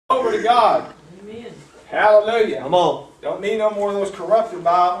Glory to God. Amen. Hallelujah. Come on. Don't need no more of those corrupted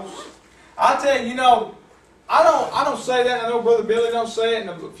Bibles. I tell you, I don't say that. I know Brother Billy don't say it, and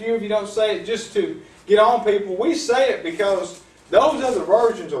a few of you don't say it just to get on people. We say it because those other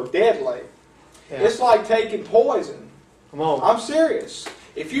versions are deadly. Yeah. It's like taking poison. Come on. I'm serious.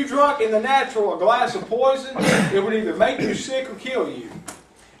 If you drunk in the natural a glass of poison, it would either make you sick or kill you.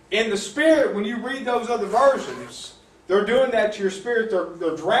 In the spirit, when you read those other versions, they're doing that to your spirit.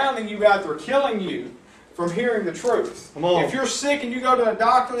 They're drowning you out. They're killing you from hearing the truth. Come on. If you're sick and you go to a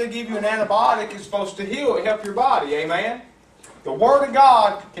doctor, they give you an antibiotic. It's supposed to heal it, help your body. Amen? The Word of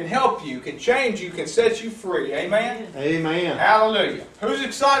God can help you, can change you, can set you free. Amen? Amen. Hallelujah. Who's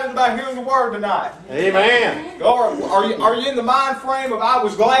excited about hearing the Word tonight? Amen. Are you in the mind frame of I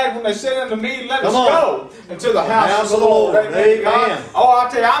was glad when they said unto me, let us go into the house of the Lord. Amen. God. Oh,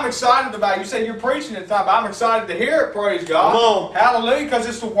 I'll tell you, I'm excited about it. You say you're preaching it tonight, but I'm excited to hear it, praise God. Come on. Hallelujah, because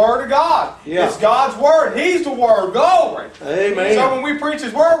it's the Word of God. Yeah. It's God's Word. He's the Word. Glory. Amen. So when we preach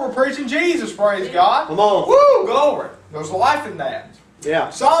His Word, we're preaching Jesus, praise God. Come on. Woo, glory. There's life in that. Yeah.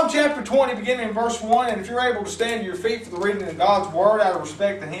 Psalm chapter 20, beginning in verse 1, and if you're able to stand to your feet for the reading of God's Word out of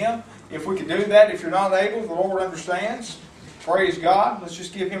respect to Him, if we could do that, if you're not able, the Lord understands. Praise God. Let's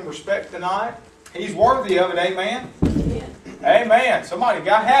just give Him respect tonight. He's worthy of it, amen? Amen. Amen. Somebody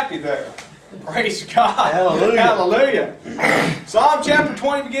got happy there. Praise God. Hallelujah. Hallelujah. Psalm chapter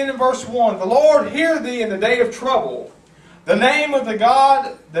 20, beginning in verse 1. The Lord hear thee in the day of trouble. The name of the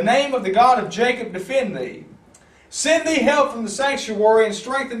God of Jacob defend thee. Send thee help from the sanctuary and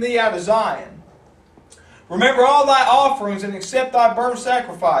strengthen thee out of Zion. Remember all thy offerings and accept thy burnt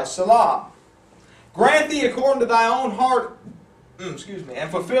sacrifice. Selah. Grant thee according to thy own heart,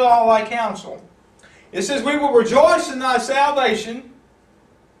 and fulfill all thy counsel. It says, we will rejoice in thy salvation.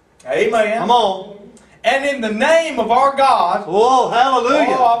 Amen. Come on. And in the name of our God. Oh,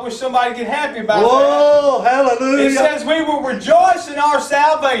 hallelujah. Oh, I wish somebody could get happy about that. Oh, hallelujah. It says we will rejoice in our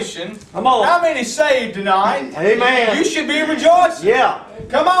salvation. Come on. How many saved tonight? Amen. You should be rejoicing. Yeah.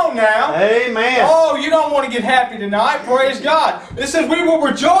 Come on now. Amen. Oh, you don't want to get happy tonight. Praise God. It says we will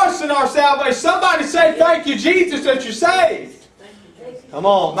rejoice in our salvation. Somebody say thank you, Jesus, that you're saved. Come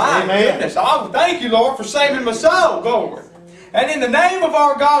on. My Amen. goodness. Oh, thank you, Lord, for saving my soul. Glory. And in the name of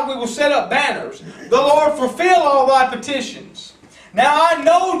our God we will set up banners. The Lord fulfill all thy petitions. Now I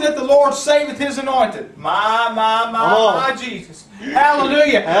know that the Lord saveth His anointed. My Jesus.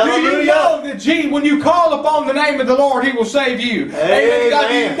 Hallelujah. Hallelujah. Do you know that when you call upon the name of the Lord, He will save you? Amen. God,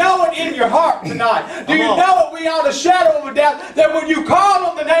 do you know it in your heart tonight? Do you Come on. know it beyond a shadow of a doubt that when you call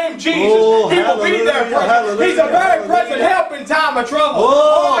on the name of Jesus, Oh, He will be there present? hallelujah, He's a very hallelujah. present help in time of trouble.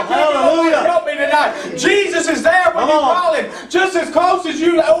 Oh, I can't get nobody to hallelujah. help me tonight. Jesus is there when Come you on. call Him. Just as close as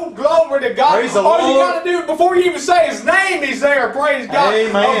you. Oh, glory to God. Praise the All you Lord. got to do before you even say His name, He's there. Praise God.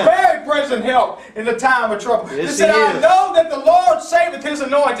 Amen. A very present help in the time of trouble. Yes, He said, He I is. know that the Lord saveth His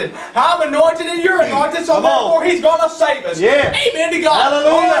anointed. I'm anointed and you're anointed, so Come on. therefore He's going to save us. Yeah. Amen to God.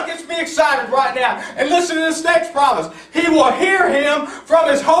 Hallelujah. Oh, that gets me excited right now. And listen to this next promise. He will hear him from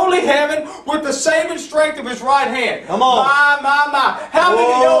His holy heaven with the saving strength of His right hand. Come on. My. How many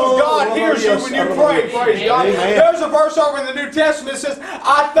knows God hears you when you pray? Praise God. Amen. There's a verse over in the New Testament that says,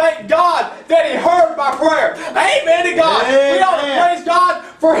 I thank God that He heard my prayer. Amen to God. Amen. We ought to praise God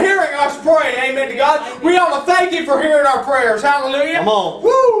for hearing us pray. Amen to God. We ought to thank Him for hearing our prayers. Hallelujah. Come on.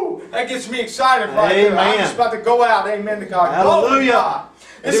 Woo! That gets me excited right there. I'm Amen. just about to go out. Amen to God. Hallelujah. Glory to God.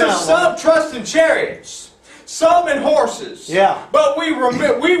 It Amen. says some trust in chariots, some in horses. Yeah. But we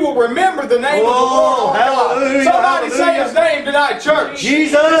will remember the name of the Oh, Lord our God. hallelujah, Somebody say hallelujah. His name tonight, church.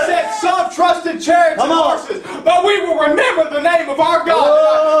 Jesus. It said some trust in chariots Come and on. horses. But we will remember the name of our God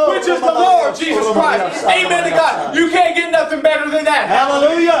Oh, tonight, which is the Lord Jesus Christ. Amen to God. You can't get nothing better than that.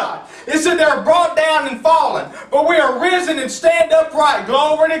 Hallelujah. It said they're brought down and fallen, but we are risen and stand upright.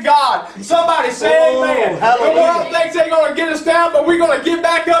 Glory to God. Somebody say amen. Hallelujah. The world thinks they're going to get us down, but we're going to get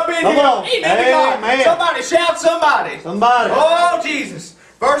back up in Come here. on. Amen to God. Amen. Somebody shout somebody. Somebody. Oh, Jesus.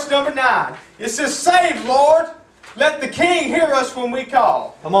 Verse number 9. It says, save, Lord. Let the King hear us when we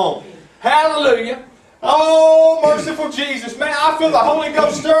call. Come on. Hallelujah. Oh, merciful Jesus. Man, I feel the Holy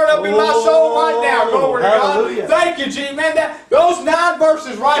Ghost stirring up in my soul right now. Glory to Hallelujah. God. Thank you, Jesus. Man, those 9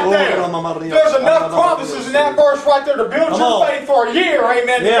 verses right there. There's enough promises in that verse right there to build your faith for a year.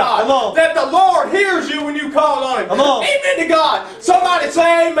 Amen to God. Come on. That the Lord hears you when you call on Him. Come on. Amen to God. Somebody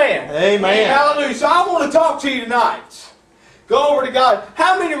say amen. Amen. Hallelujah. So I want to talk to you tonight. Glory to God.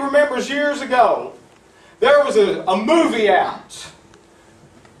 How many remembers years ago there was a movie out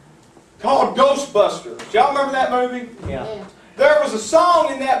called Ghostbusters? Y'all remember that movie? Yeah. There was a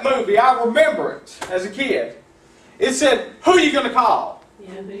song in that movie, I remember it as a kid. It said, who are you going to call?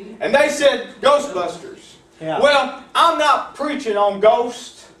 And they said, Ghostbusters. Yeah. Well, I'm not preaching on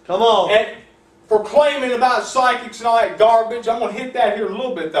ghosts Come on. and proclaiming about psychics and all that garbage. I'm going to hit that here a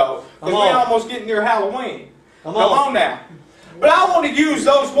little bit, though, because Come we're on. almost getting near Halloween. Come Come on now. But I want to use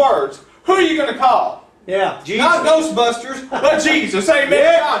those words. Who are you going to call? Yeah. Jesus. Not Ghostbusters, but Jesus. Amen.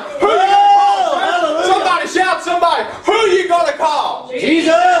 Yeah. God. Who are you going to call? Hallelujah. Somebody shout somebody. Who are you going to call?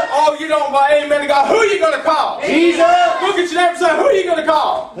 Jesus. Oh, you don't buy amen to God. Who are you going to call? Jesus. Look at your neighbor and say, who are you going to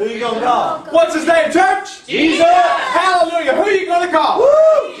call? Who you gonna call? What's his name, church? Jesus. Hallelujah. Who are you going to call?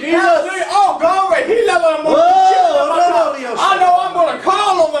 Woo! Jesus. Hallelujah. Oh, glory. I know I'm going to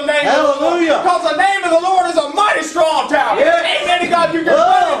call on the name of the Lord. Hallelujah. Because the name of the Lord is a mighty strong tower. Yeah. Amen to God. You can Oh,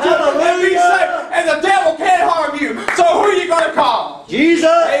 run into it and be hallelujah. safe. And the devil can't harm you. So who are you going to call? Jesus.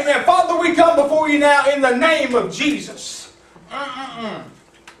 Amen. Father, we come before you now in the name of Jesus.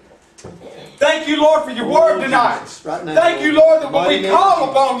 Thank you, Lord, for your word tonight. Right now. Thank you, Lord, that when we Mighty name call of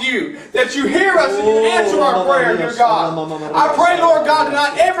upon you, that you hear us and you answer our prayer, dear God. I pray, Lord God,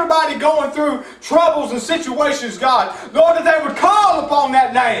 tonight, everybody going through troubles and situations, God, Lord, that they would call upon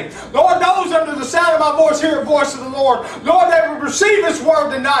that name. Lord, those under the sound of my voice hear the voice of the Lord. Lord, they would receive this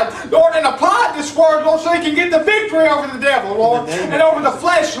word tonight, Lord, and apply this word, Lord, so they can get the victory over the devil, Lord, and over the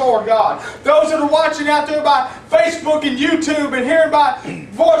flesh, Lord God. Those that are watching out there by Facebook and YouTube and hearing by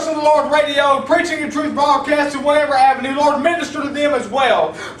Voice of the Lord radio, preaching and truth broadcast in whatever avenue, Lord, minister to them as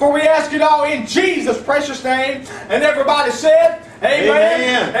well. For we ask it all in Jesus' precious name. And everybody said,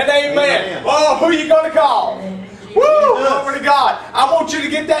 amen, and amen. Oh, who are you going to call? Woo! Glory to God. I want you to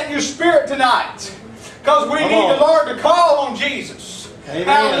get that in your spirit tonight. Because we need to learn to call on Jesus. Amen.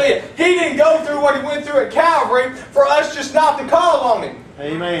 Hallelujah. He didn't go through what he went through at Calvary for us just not to call on him.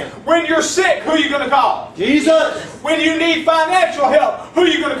 Amen. When you're sick, who are you going to call? Jesus. When you need financial help, who are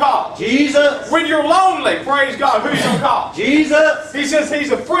you going to call? Jesus. When you're lonely, praise God, who are you going to call? Jesus. He says he's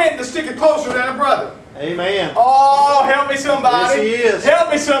a friend that's sticking closer than a brother. Amen. Oh, help me somebody. Yes, he is.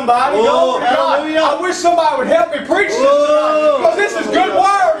 Help me somebody. Oh, Glory to God. hallelujah. I wish somebody would help me preach this tonight. Because this is good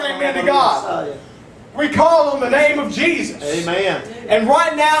word, amen to God. We call on the name of Jesus. Amen. And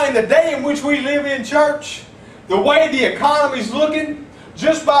right now, in the day in which we live in, church, the way the economy's looking,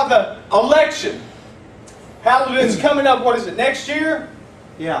 just by the election, hallelujah, it's coming up, what is it, next year?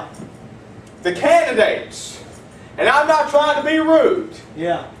 Yeah. The candidates, and I'm not trying to be rude,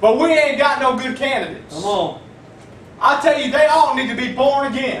 Yeah. but we ain't got no good candidates. Come on. I tell you, they all need to be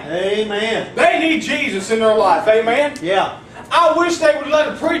born again. Amen. They need Jesus in their life, amen? Yeah. I wish they would let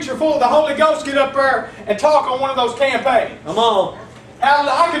a preacher full of the Holy Ghost get up there and talk on one of those campaigns. Come on.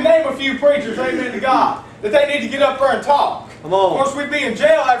 Hallelujah. I can name a few preachers, amen to God, that they need to get up there and talk. Come on. Of course, we'd be in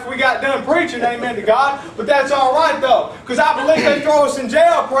jail after we got done preaching, amen to God, but that's all right, though, because I believe they throw us in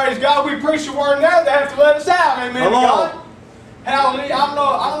jail, praise God. We preach the word in there, they have to let us out, amen Come to on. God. Hallelujah. I don't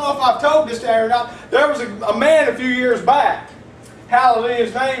know if I've told this to you or not. There was a man a few years back. Hallelujah.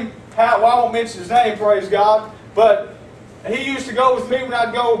 His name, well, I won't mention his name, praise God, but he used to go with me when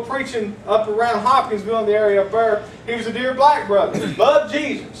I'd go preaching up around Hopkinsville in the area up there. He was a dear black brother. Loved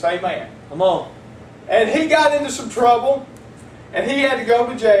Jesus, amen. Come on. And he got into some trouble, and he had to go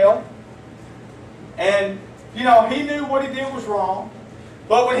to jail. And, you know, he knew what he did was wrong.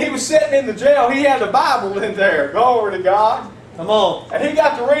 But when he was sitting in the jail, he had the Bible in there. Glory to God. Come on. And he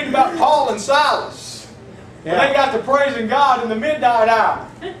got to read about Paul and Silas. Yeah. And they got to praising God in the midnight hour.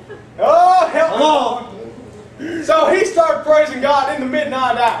 Oh, help me, Lord. So he started praising God in the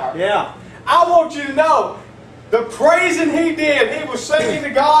midnight hour. Yeah. I want you to know, the praising he did, he was singing to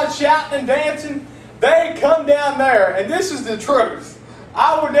God, shouting and dancing. They come down there, and this is the truth.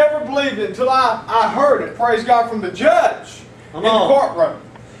 I would never believe it until I heard it, praise God, from the judge in the courtroom.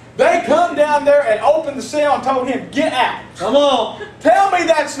 They come down there and opened the cell and told him, get out. Come on. Tell me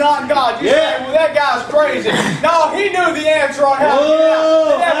that's not God. You say, well, that guy's crazy. No, he knew the answer on how to get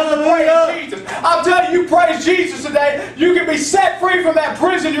out. And that was to praise Jesus. I'm telling you, praise Jesus today. You can be set free from that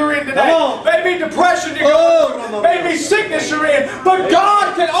prison you're in today. Maybe depression you're going through. Maybe sickness you're in. But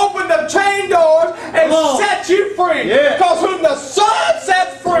God can open the chain doors and set you free. Because whom the Son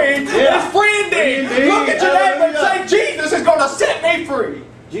sets free is free indeed. Look at your neighbor and say, Jesus is going to set me free.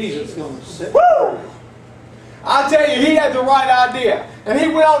 Jesus is going to sit. Woo! I tell you, he had the right idea. And he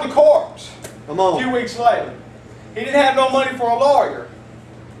went on to court a few weeks later. He didn't have no money for a lawyer.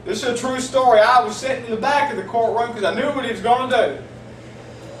 This is a true story. I was sitting in the back of the courtroom because I knew what he was going to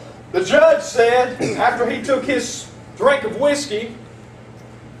do. The judge said, after he took his drink of whiskey,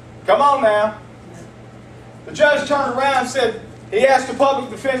 come on now. The judge turned around and said, he asked the public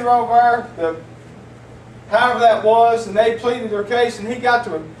defender over there, however that was, and they pleaded their case, and he got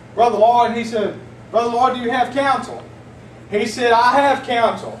to Brother Lloyd, and he said, Brother Lloyd, do you have counsel? He said, I have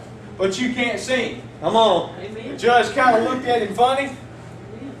counsel, but you can't see. Come on. The judge kind of looked at him funny.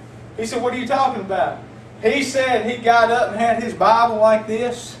 He said, what are you talking about? He said he got up and had his Bible like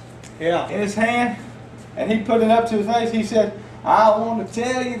this in his hand, and he put it up to his face. He said, I want to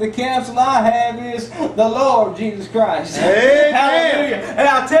tell you the counsel I have is the Lord Jesus Christ. Amen. Hallelujah. And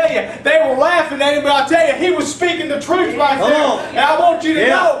I tell you, they were laughing at him, but I tell you, he was speaking the truth right there. And I want you to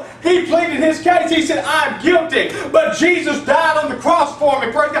know, he pleaded his case. He said, I'm guilty, but Jesus died on the cross for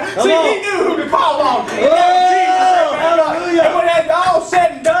me. Praise God. See, he knew who to call on. He knew Jesus. Hallelujah. And when that's all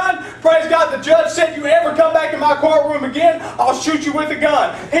said and done, praise God, the judge said, you ever come back in my courtroom again, I'll shoot you with a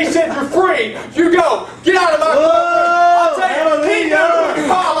gun. He said, you're free. You go. Get out of my courtroom. I'll tell you, he knew who to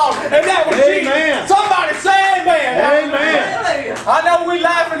call on. And that was Jesus. Somebody say amen. Amen. I know we're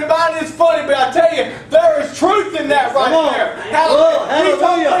laughing about it. It's funny, but I tell you, there is truth in that right there. Hallelujah. He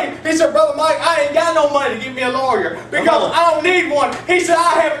told me, he said, Brother Mike, I ain't got no money to get me a lawyer because I don't need one. He said,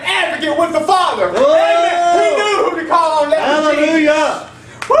 I have an advocate with the Father. Amen. He knew who to call on. That was Hallelujah.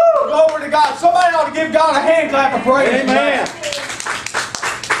 Woo! Glory to God. Somebody ought to give God a hand clap of praise. Amen.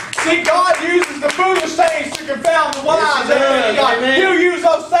 See, God uses the foolish things to confound the wise. Amen. He'll use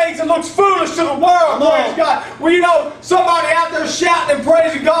those things that looks foolish to the world. Praise God. Well, you know, somebody out there shouting and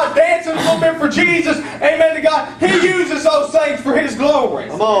praising God, dancing a little bit for Jesus. Amen to God. He uses those things for His glory.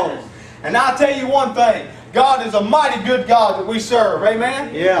 Come on. And I'll tell you one thing. God is a mighty good God that we serve.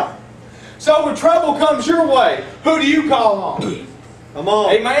 Amen? Yeah. So when trouble comes your way, who do you call on? Come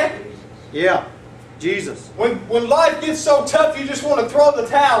on. Amen? Yeah. Jesus. When life gets so tough you just want to throw the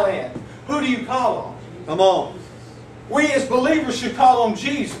towel in, who do you call on? Come on. We as believers should call on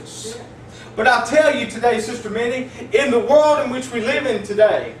Jesus. But I tell you today, Sister Minnie, in the world in which we live in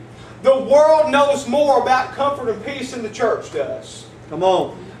today, the world knows more about comfort and peace than the church does. Come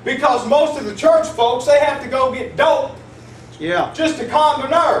on. Because most of the church folks, they have to go get dope just to calm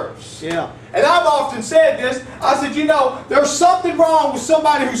their nerves. Yeah. And I've often said this. I said, you know, there's something wrong with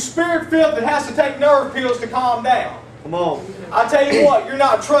somebody who's spirit-filled that has to take nerve pills to calm down. Come on. I tell you what, you're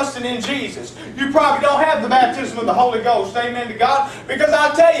not trusting in Jesus. You probably don't have the baptism of the Holy Ghost. Amen to God. Because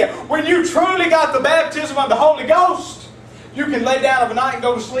I tell you, when you truly got the baptism of the Holy Ghost, you can lay down of a night and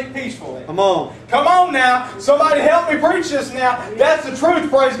go to sleep peacefully. Come on. Come on now. Somebody help me preach this now. That's the truth,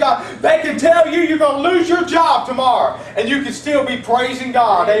 praise God. They can tell you you're going to lose your job tomorrow, and you can still be praising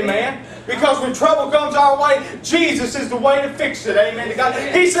God. Amen. Because when trouble comes our way, Jesus is the way to fix it. Amen to God.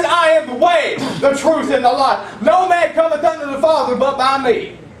 He said, I am the way, the truth, and the life. No man cometh unto the Father but by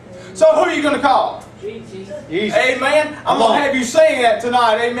me. So who are you going to call? Jesus. Amen. I'm going to have you saying that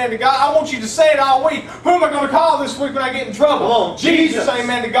tonight. Amen to God. I want you to say it all week. Who am I going to call this week when I get in trouble? Come on. Jesus.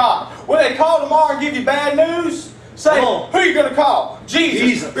 Amen to God. Will they call tomorrow and give you bad news? Say, who are you going to call?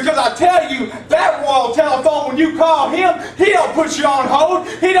 Jesus. Because I tell you, that royal telephone, when you call Him, He don't put you on hold.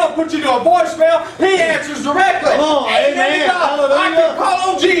 He don't put you to a voicemail. He answers directly. Come on. Amen. I can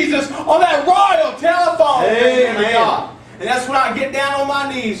call on Jesus on that royal telephone. Amen to God. And that's when I get down on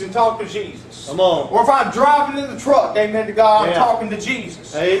my knees and talk to Jesus. Come on. Or if I'm driving in the truck, amen to God, I'm talking to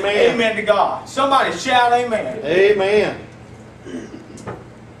Jesus. Amen. Amen to God. Somebody shout amen. Amen.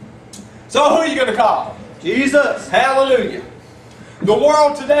 So who are you going to call? Jesus. Hallelujah. The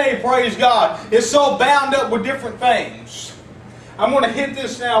world today, praise God, is so bound up with different things. I'm going to hit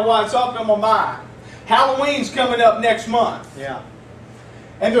this now while it's up in my mind. Halloween's coming up next month. Yeah.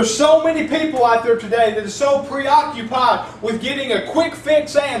 And there's so many people out there today that are so preoccupied with getting a quick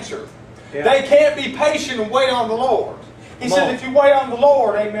fix answer. Yeah. They can't be patient and wait on the Lord. He said if you wait on the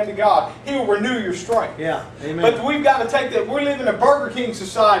Lord, amen to God, He will renew your strength. Yeah, amen. But we've got to take that. We're living in a Burger King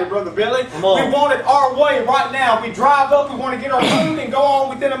society, Brother Billy. We want it our way right now. We drive up, we want to get our food and go on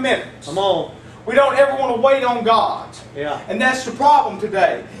within a minute. Come on. We don't ever want to wait on God. Yeah. And that's the problem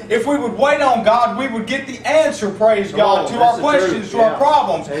today. If we would wait on God, we would get the answer, praise God, to our questions, to our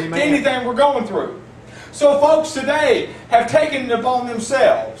problems, to anything we're going through. So folks today have taken it upon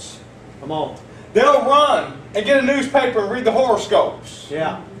themselves. Come on. They'll run and get a newspaper and read the horoscopes.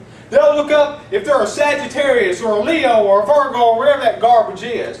 Yeah. They'll look up if they're a Sagittarius or a Leo or a Virgo or whatever that garbage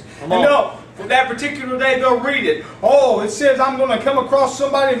is. And they'll, for that particular day, they'll read it. Oh, it says I'm going to come across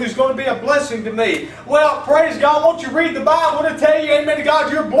somebody who's going to be a blessing to me. Well, praise God, won't you read the Bible to tell you, amen to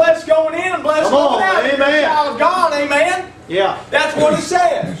God, you're blessed going in and blessed going out. Amen. You're a child of God, amen? Yeah. That's what it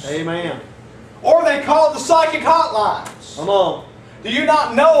says. Amen. Or they call the psychic hotlines. Come on. Do you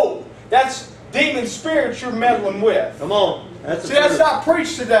not know that's demon spirits you're meddling with? Come on. See, that's not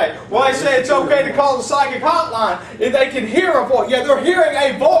preached today. Well, they say it's okay to call the psychic hotline if they can hear a voice. Yeah, they're hearing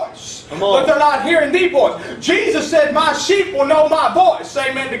a voice. but they're not hearing the voice. Jesus said, my sheep will know my voice.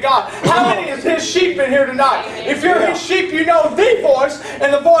 Amen to God. How many is his sheep in here tonight? If you're his sheep, you know the voice,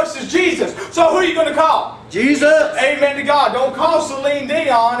 and the voice is Jesus. So who are you going to call? Jesus. Amen to God. Don't call Celine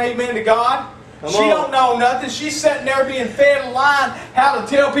Dion. Amen to God. She don't know nothing. She's sitting there being fed a line how to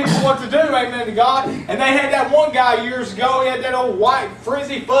tell people what to do. Amen to God. And they had that one guy years ago. He had that old white,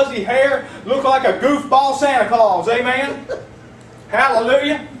 frizzy, fuzzy hair. Looked like a goofball Santa Claus. Amen.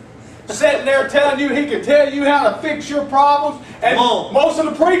 Hallelujah. Sitting there telling you he could tell you how to fix your problems. And most of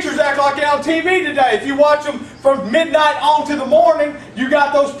the preachers act like they're on TV today. If you watch them from midnight on to the morning, you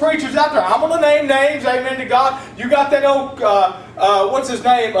got those preachers out there. I'm going to name names, amen to God. You got that old, what's his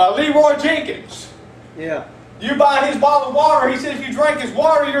name, Leroy Jenkins. Yeah. You buy his bottle of water, he says if you drink his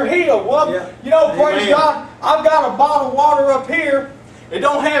water, you're healed. Well, you know, praise God, I've got a bottle of water up here. It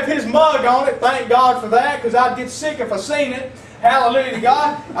don't have his mug on it, thank God for that, because I'd get sick if I seen it. Hallelujah to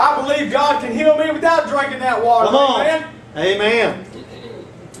God. I believe God can heal me without drinking that water. Come on. Amen. Amen.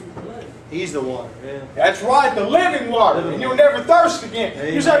 He's the water. Yeah. That's right, the living water. And you'll never thirst again.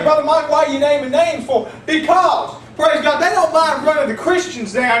 Amen. You say, Brother Mike, why are you naming names for? Because, praise God, they don't mind running the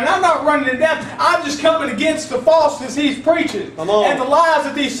Christians down. And I'm not running it down. I'm just coming against the falseness he's preaching. Come on. And the lies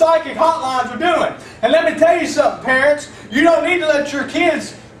that these psychic hotlines are doing. And let me tell you something, parents. You don't need to let your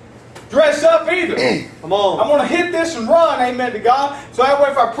kids dress up either. Come on. I'm going to hit this and run, amen to God. So that way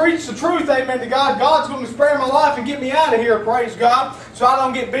if I preach the truth, amen to God, God's going to spare my life and get me out of here, praise God, so I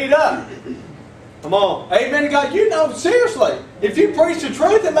don't get beat up. Come on. Amen to God. You know, seriously, if you preach the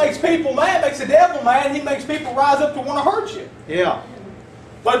truth, it makes people mad, makes the devil mad, he makes people rise up to want to hurt you. Yeah.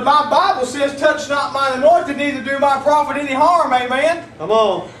 But my Bible says, touch not mine anointed, neither do my prophet any harm, amen. Come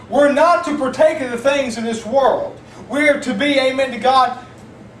on. We're not to partake of the things of this world. We're to be, amen to God,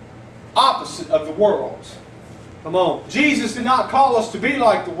 opposite of the world. Come on. Jesus did not call us to be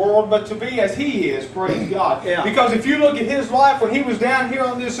like the world, but to be as He is, praise God. Yeah. Because if you look at His life when He was down here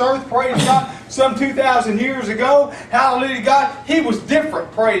on this earth, praise God, some 2,000 years ago, hallelujah God, He was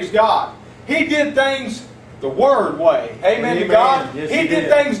different, praise God. He did things the Word way, amen to God. Yes, he did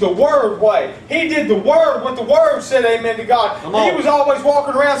things the Word way. He did the Word what the Word said, amen to God. He was always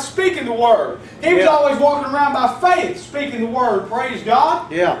walking around speaking the Word. He was always walking around by faith speaking the Word, praise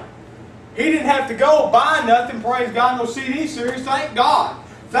God. Yeah. He didn't have to go buy nothing, praise God, no CD series. Thank God.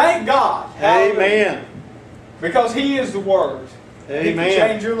 Thank God. Amen. Because He is the Word. Amen. He can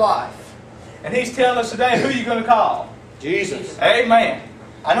change your life. And He's telling us today, who are you going to call? Jesus. Amen.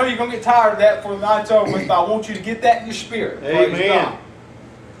 I know you're going to get tired of that before the night's over with, but I want you to get that in your spirit. Praise Amen. God.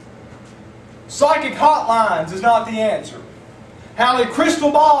 Psychic hotlines is not the answer. Hallelujah.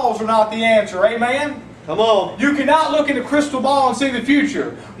 Crystal balls are not the answer. Amen. Come on. You cannot look in a crystal ball and see the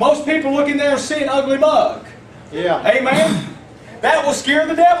future. Most people look in there and see an ugly mug. Yeah. Amen. That will scare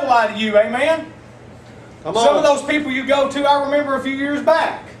the devil out of you. Amen. Come on. Some of those people you go to, I remember a few years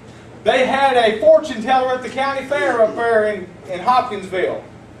back, they had a fortune teller at the county fair up there in Hopkinsville.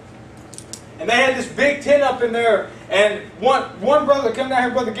 And they had this big tent up in there. And one brother come down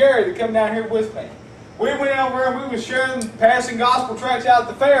here, Brother Gary, that come down here with me. We went over and we was sharing, passing gospel tracts out at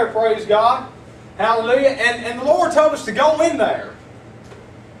the fair, praise God. Hallelujah. And the Lord told us to go in there.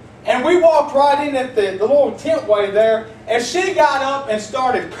 And we walked right in at the little tent way there. And she got up and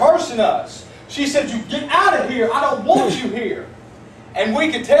started cursing us. She said, you get out of here. I don't want you here. And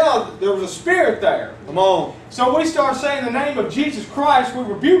we could tell that there was a spirit there. Come on. So we started saying the name of Jesus Christ. We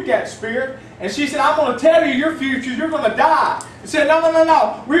rebuked that spirit. And she said, I'm going to tell you your future. You're going to die. He said, no, no, no,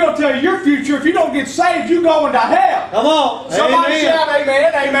 no. We're going to tell you your future. If you don't get saved, you're going to hell. Come on. Somebody Amen. shout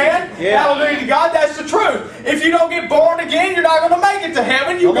amen, amen. Yeah. Hallelujah to God. That's the truth. If you don't get born again, you're not going to make it to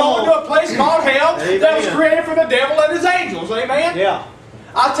heaven. You're going to a place called hell that was created for the devil and his angels. Amen. Yeah.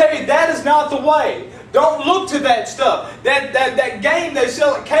 I'll tell you, that is not the way. Don't look to that stuff. That game they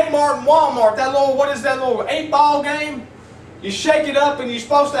sell at Kmart and Walmart, that little, what is that little 8-ball game? You shake it up and you're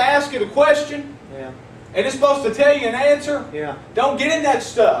supposed to ask it a question. Yeah. And it's supposed to tell you an answer. Yeah. Don't get in that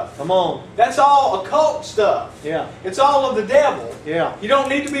stuff. Come on. That's all occult stuff. Yeah. It's all of the devil. Yeah. You don't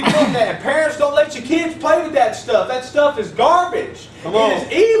need to be doing that. And parents, don't let your kids play with that stuff. That stuff is garbage. Come on.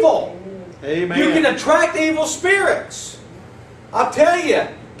 It is evil. Amen. You can attract evil spirits. I'll tell you,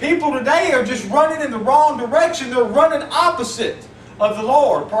 people today are just running in the wrong direction. They're running opposite of the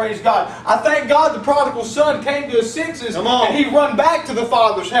Lord. Praise God. I thank God the prodigal son came to his senses and he run back to the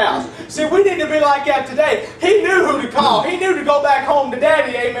Father's house. See, we need to be like that today. He knew who to call. He knew to go back home to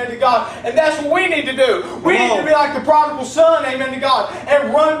Daddy. Amen to God. And that's what we need to do. We need to be like the prodigal son. Amen to God.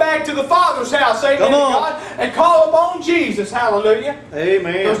 And run back to the Father's house. Amen to God. And call upon Jesus. Hallelujah.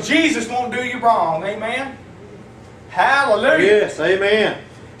 Amen. Because Jesus won't do you wrong. Amen. Hallelujah. Yes. Amen.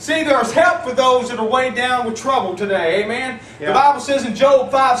 See, there's help for those that are weighed down with trouble today. Amen? Yeah. The Bible says in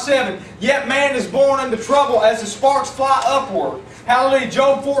Job 5:7, yet man is born unto trouble as the sparks fly upward. Hallelujah.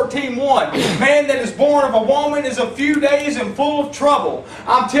 Job 14:1. Man that is born of a woman is a few days and full of trouble.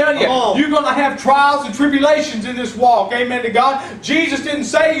 I'm telling you, you're going to have trials and tribulations in this walk. Amen to God. Jesus didn't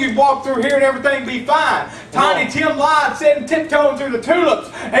say you'd walk through here and everything be fine. Tiny Tim lied, sitting tiptoeing through the tulips.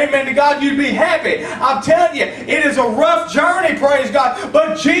 Amen to God. You'd be happy. I'm telling you, it is a rough journey, praise God.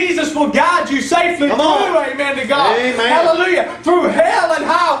 But Jesus will guide you safely through. Amen to God. Amen. Hallelujah. Through hell and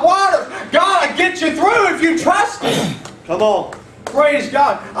high waters. God will get you through if you trust Him. Come on. Praise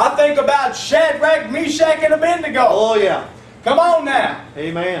God. I think about Shadrach, Meshach, and Abednego. Oh, yeah. Come on now.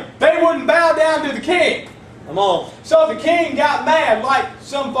 Amen. They wouldn't bow down to the king. Come on. So the king got mad like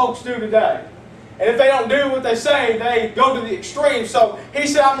some folks do today. And if they don't do what they say, they go to the extreme. So he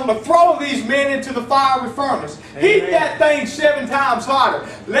said, I'm going to throw these men into the fiery furnace. Amen. Heat that thing 7 times hotter.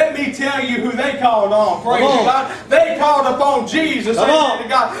 Let me tell you who they called on. Praise God. They called upon Jesus. Amen to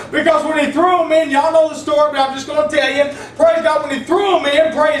God. Because when he threw them in, y'all know the story, but I'm just going to tell you. Praise God. When he threw them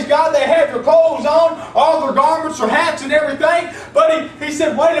in, praise God, they had their clothes on, all their garments, their hats and everything. But he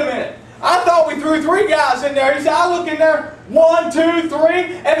said, wait a minute. I thought we threw 3 guys in there. He said, I look in there, 1, 2, 3,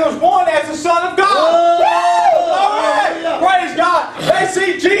 and there's one that's the Son of God. All right. Praise God. They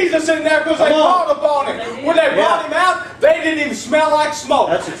see Jesus in there because they called upon Him. When they brought Him out, they didn't even smell like smoke.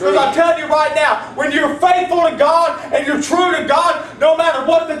 Because I'm telling you right now, when you're faithful to God and you're true to God, no matter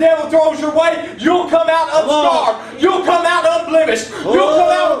what the devil throws your way, you'll come out unscarred. You'll come out unblemished. You'll come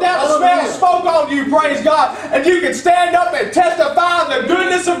out without a smell of smoke on you, praise God. And you can stand up and testify the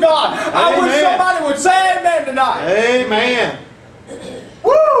goodness of God. I wish somebody would say amen tonight. Amen.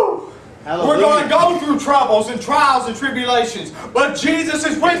 Woo! Hallelujah. We're going to go through troubles and trials and tribulations. But Jesus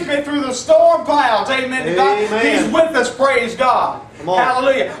is with me through the storm clouds. Amen to God. He's with us, praise God.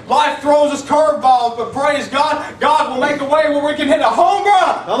 Hallelujah. Life throws us curveballs, but praise God, God will make a way where we can hit a home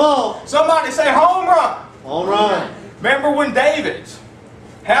run. Come on. Somebody say home run. Home run. Remember when David,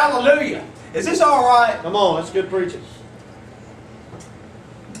 hallelujah. Is this all right? Come on, that's good preaching.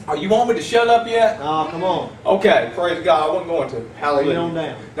 Oh, you want me to shut up yet? No, come on. Okay, praise God. I wasn't going to. Hallelujah. Bring it on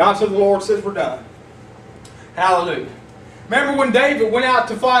down. Not until the Lord says we're done. Hallelujah. Remember when David went out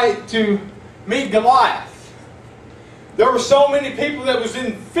to fight to meet Goliath? There were so many people that was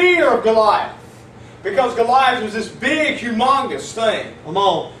in fear of Goliath. Because Goliath was this big, humongous thing. Come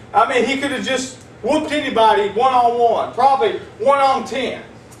on. I mean, he could have just whooped anybody one-on-one. Probably 1-on-10.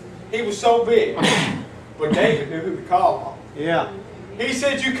 He was so big. But David knew who to call on. Yeah. He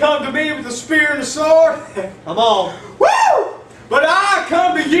said, you come to me with the spear and the sword. Come on. Woo! But I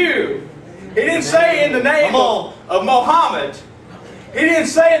come to you. He didn't say in the name of Muhammad. He didn't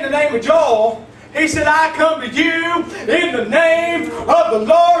say in the name of Joel. He said, I come to you in the name of the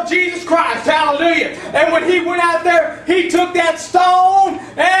Lord Jesus Christ. Hallelujah. And when he went out there, he took that stone,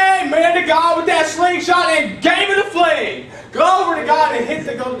 amen to God, with that slingshot and gave it a fling. Glory to God, and hit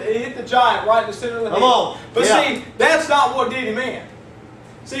the giant right in the center of the head. Come on. But see, that's not what did him in.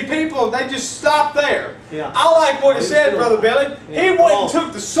 See, people, they just stop there. Yeah. I like what he said, Brother Billy. Yeah. He went and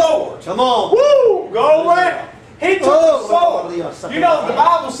took the sword. Come on. Woo! Go away. He took the sword. You know, the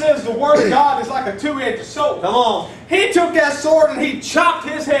Bible says the Word of God is like a 2-edged sword. Come on. He took that sword and he chopped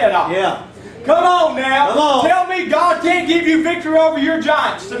his head off. Yeah. Come on now. Come on. Tell me God can't give you victory over your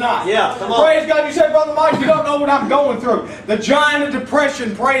giants tonight. Yeah, come on. Praise God. You said, Brother Mike, you don't know what I'm going through. The giant of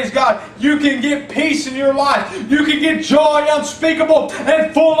depression, praise God. You can get peace in your life. You can get joy unspeakable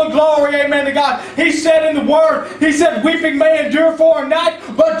and full of glory. Amen to God. He said in the Word, He said, weeping may endure for a night,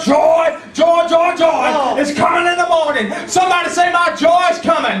 but joy is coming in the morning. Somebody say, my joy is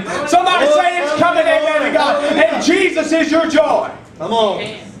coming. Somebody say it's coming. Amen to God. And Jesus is your joy. Come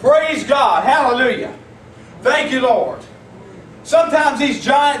on. Praise God. Hallelujah. Thank you, Lord. Sometimes these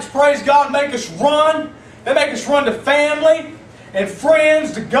giants, praise God, make us run. They make us run to family and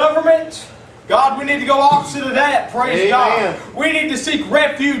friends, to government. God, we need to go opposite of that. Praise God. We need to seek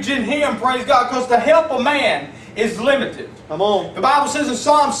refuge in Him. Praise God. Because the help of man is limited. Come on. The Bible says in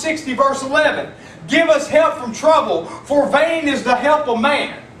Psalm 60 verse 11, give us help from trouble, for vain is the help of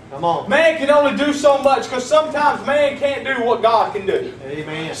man. Come on. Man can only do so much because sometimes man can't do what God can do.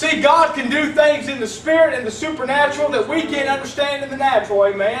 Amen. See, God can do things in the spirit and the supernatural that we can't understand in the natural.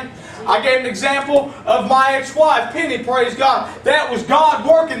 Amen. I gave an example of my ex-wife, Penny, praise God. That was God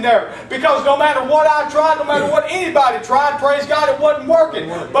working there. Because no matter what I tried, no matter what anybody tried, praise God, it wasn't working.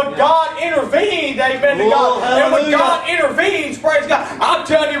 But God intervened, amen to God. And when God intervenes, praise God, I'm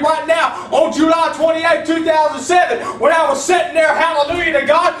telling you right now, on July 28, 2007, when I was sitting there, hallelujah to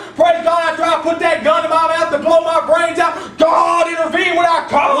God, praise God, after I put that gun in my mouth to blow my brains out, God intervened when I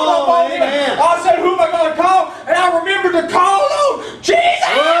called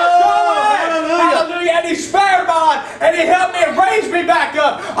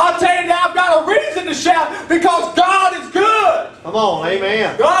Because God is good. Come on.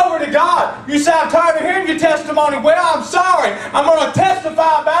 Amen. Glory to God. You say, I'm tired of hearing your testimony. Well, I'm sorry. I'm going to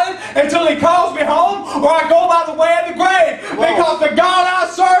testify about it until He calls me home or I go by the way of the grave. Because the God I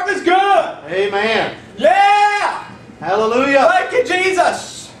serve is good. Amen. Yeah. Hallelujah. Thank you,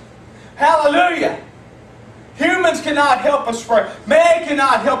 Jesus. Hallelujah. Humans cannot help us. Man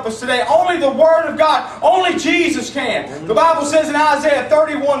cannot help us today. Only the Word of God. Only Jesus can. The Bible says in Isaiah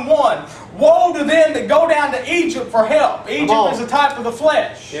 31:1, woe to them that go down to Egypt for help. Egypt is a type of the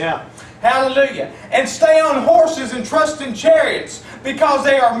flesh. Yeah. Hallelujah. And stay on horses and trust in chariots because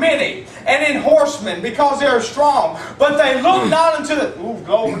they are many, and in horsemen because they are strong. But they look not unto the... Ooh,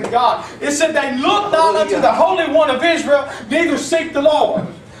 glory to God. It said they look not unto the Holy One of Israel, neither seek the Lord.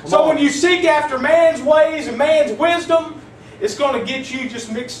 So when you seek after man's ways and man's wisdom, it's going to get you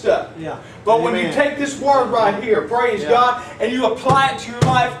just mixed up. Yeah. But when you take this word right here, praise God, and you apply it to your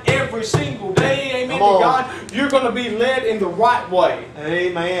life every single day, amen to God, you're going to be led in the right way.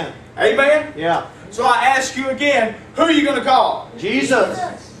 Amen. Amen? Yeah. So I ask you again, who are you going to call?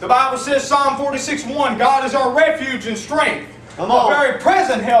 Jesus. The Bible says, Psalm 46:1, God is our refuge and strength, Come a on. very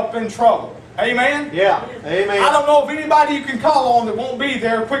present help in trouble. Amen? Yeah. Amen. I don't know of anybody you can call on that won't be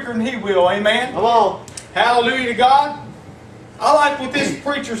there quicker than He will. Amen? Come on. Hallelujah to God. I like what this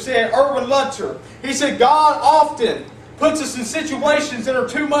preacher said, Erwin Lutzer. He said, God often puts us in situations that are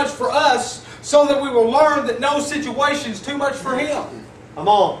too much for us so that we will learn that no situation is too much for Him. Come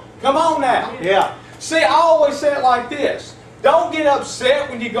on. Come on now. Yeah. See, I always say it like this. Don't get upset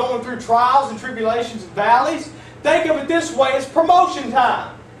when you're going through trials and tribulations and valleys. Think of it this way, it's promotion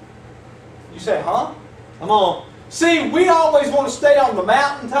time. You say, huh? Come on. See, we always want to stay on the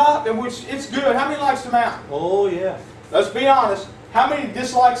mountaintop, and which it's good. How many likes the mountain? Oh, yeah. Let's be honest. How many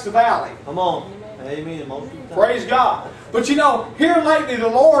dislikes the valley? Come on. Amen. Most of the time. Praise God. But you know, here lately the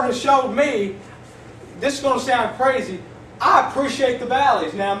Lord has showed me, this is going to sound crazy, I appreciate the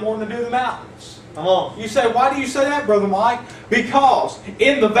valleys now more than I do the mountains. Come on. You say, why do you say that, Brother Mike? Because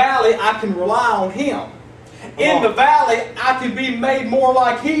in the valley I can rely on Him. In the valley, I can be made more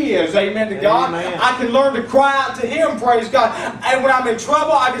like He is. Amen to God. Amen. I can learn to cry out to Him, praise God. And when I'm in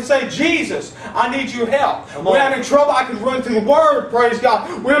trouble, I can say, Jesus, I need your help. When I'm in trouble, I can run to the Word, praise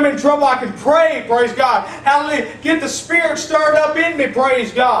God. When I'm in trouble, I can pray, praise God. Hallelujah. Get the Spirit stirred up in me,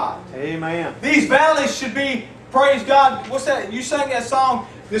 praise God. Amen. These valleys should be, praise God. What's that? You sang that song,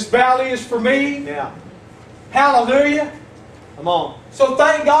 This Valley is for Me. Yeah. Hallelujah. Come on. So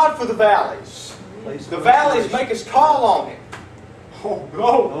thank God for the valleys. Please. The valleys make us call on Him. Oh,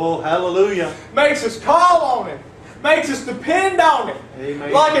 glory. Oh, hallelujah. Makes us call on Him. Makes us depend on Him.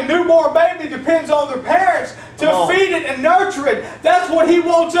 Amen. Like a newborn baby depends on their parents to feed it and nurture it. That's what He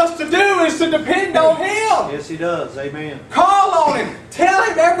wants us to do, is to depend on Him. Yes, He does. Amen. Call on Him. Tell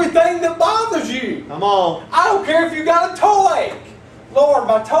Him everything that bothers you. Come on. I don't care if you got a toe ache. Lord,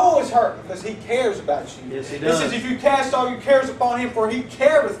 my toe is hurting, because He cares about you. Yes, He does. He says, if you cast all your cares upon Him, for He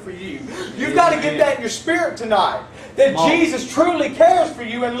careth for you. You've got to get that in your spirit tonight. That Jesus truly cares for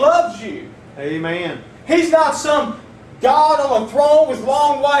you and loves you. Amen. He's not some God on a throne with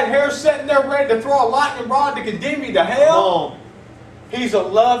long white hair sitting there ready to throw a lightning rod to condemn you to hell. Come on. He's a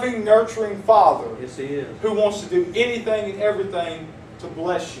loving, nurturing Father. Yes, He is. Who wants to do anything and everything to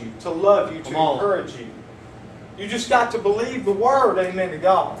bless you, to love you, to encourage you. You just got to believe the Word, amen to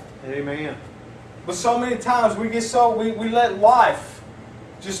God. Amen. But so many times we get so, we let life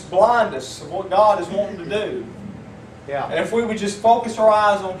just blind us of what God is wanting to do. Yeah. And if we would just focus our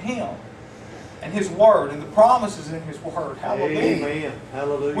eyes on Him and His Word and the promises in His Word, hallelujah. Amen.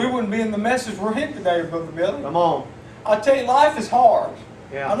 Hallelujah. We wouldn't be in the message we're in today, Brother Billy. Come on. I tell you, life is hard.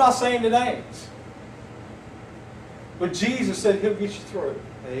 Yeah. I'm not saying it ain't. But Jesus said He'll get you through.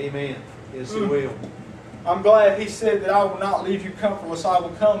 Amen. Yes, He will. I'm glad He said that I will not leave you comfortless. I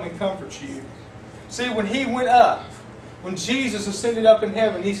will come and comfort you. See, when He went up, when Jesus ascended up in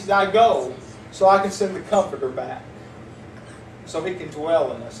heaven, He said, I go so I can send the Comforter back. So He can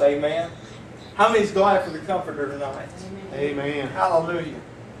dwell in us. Amen. How many's glad for the Comforter tonight? Amen. Hallelujah.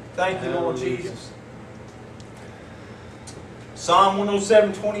 Thank you, Lord Jesus. Psalm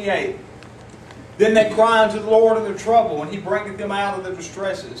 107:28. Then they cry unto the Lord in their trouble, and He bringeth them out of their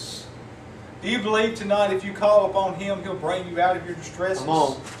distresses. Do you believe tonight if you call upon Him, He'll bring you out of your distresses? Come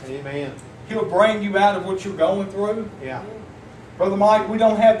on. Amen. He'll bring you out of what you're going through? Yeah. Brother Mike, we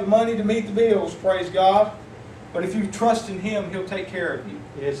don't have the money to meet the bills, praise God. But if you trust in Him, He'll take care of you.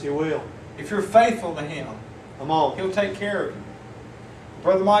 Yes, He will. If you're faithful to Him, Come on. He'll take care of you.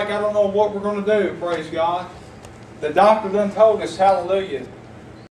 Brother Mike, I don't know what we're going to do, praise God. The doctor done told us, hallelujah,